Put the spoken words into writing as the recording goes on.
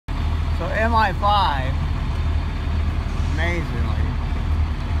So MI5, amazingly,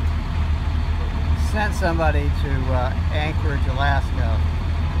 sent somebody to Anchorage, Alaska.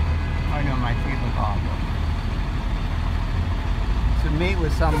 I know my teeth look awful. To meet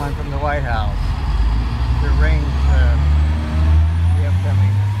with someone from the White House to arrange the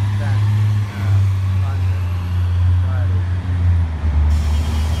upcoming event in London on Friday.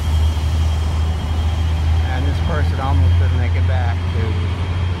 And this person almost didn't make it back to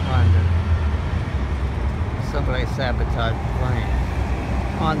London. Somebody sabotaged the plane.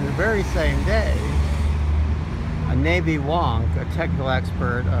 On the very same day, a Navy wonk, a technical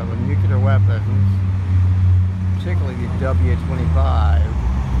expert of nuclear weapons, particularly the W-25,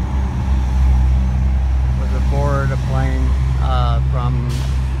 was aboard a plane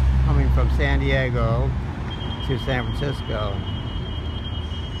coming from San Diego to San Francisco.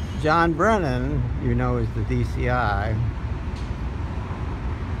 John Brennan, you know, is the DCI.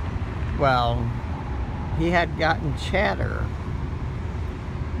 Well, he had gotten chatter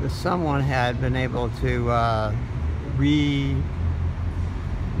that someone had been able to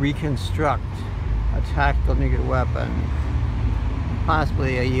reconstruct a tactical nuclear weapon,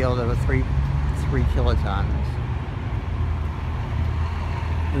 possibly a yield of 3 kilotons.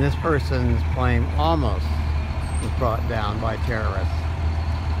 And this person's plane almost was brought down by terrorists.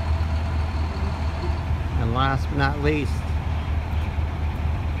 And last but not least,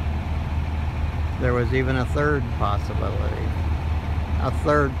 there was even a third possibility, a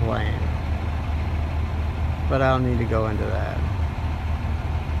third plane. But I don't need to go into that.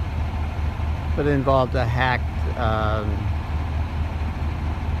 But it involved a hacked,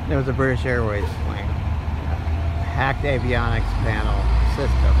 it was a British Airways plane, hacked avionics panel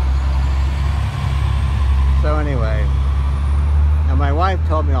system. So anyway, now my wife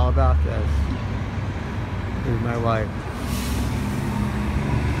told me all about this. Here's my wife.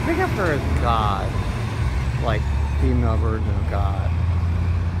 Think of her as God, like female version of God.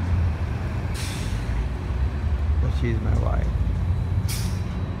 But she's my wife.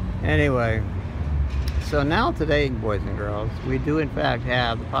 Anyway, so now today, boys and girls, we do in fact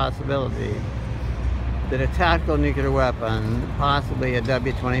have the possibility that a tactical nuclear weapon, possibly a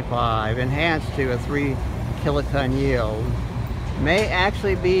W-25, enhanced to a 3 kiloton yield, may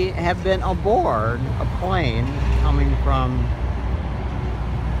actually have been aboard a plane coming from,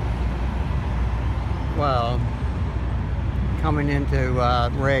 well, coming into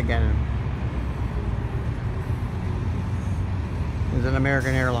Reagan. It was an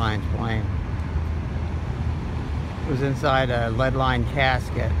American Airlines plane. It was inside a lead-lined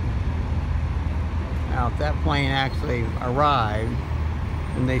casket. Now, if that plane actually arrived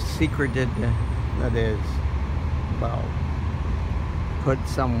and they secreted, that is, well, put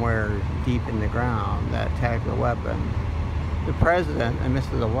somewhere deep in the ground that tactical weapon, the President and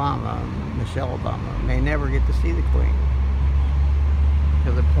Mrs. Obama, Michelle Obama, may never get to see the Queen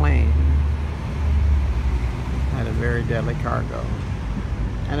because the plane had a very deadly cargo.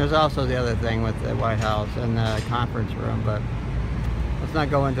 And there's also the other thing with the White House and the conference room, but let's not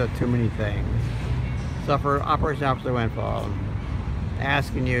go into too many things. So for Operation Officer Windfall,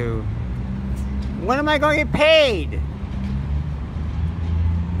 asking you, when am I going to get paid?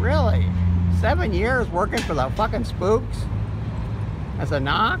 Really? 7 years working for the fucking spooks? As a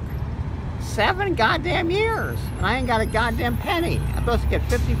knock? 7 goddamn years, and I ain't got a goddamn penny. I'm supposed to get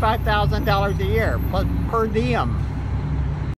 $55,000 a year, plus per diem.